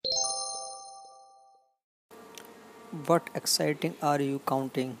What exciting are you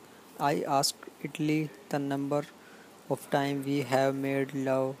counting? I asked Italy the number of time we have made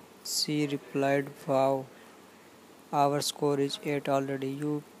love. She replied, wow, our score is 8 already.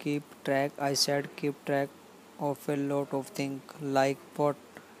 You keep track. I said, keep track of a lot of things. Like what?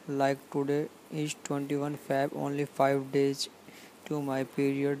 Like today is 21 Feb, only 5 days to my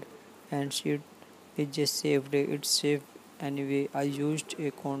period. And shit, it's a safe day. It's safe anyway. I used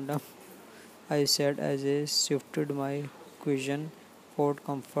a condom, I said as I shifted my question for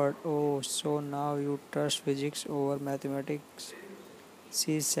comfort. Oh, so now you trust physics over mathematics,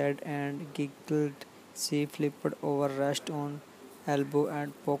 she said and giggled. She flipped over, rest on elbow,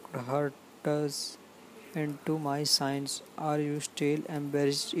 and poked her toes into my science. Are you still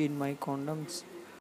embarrassed in my condoms?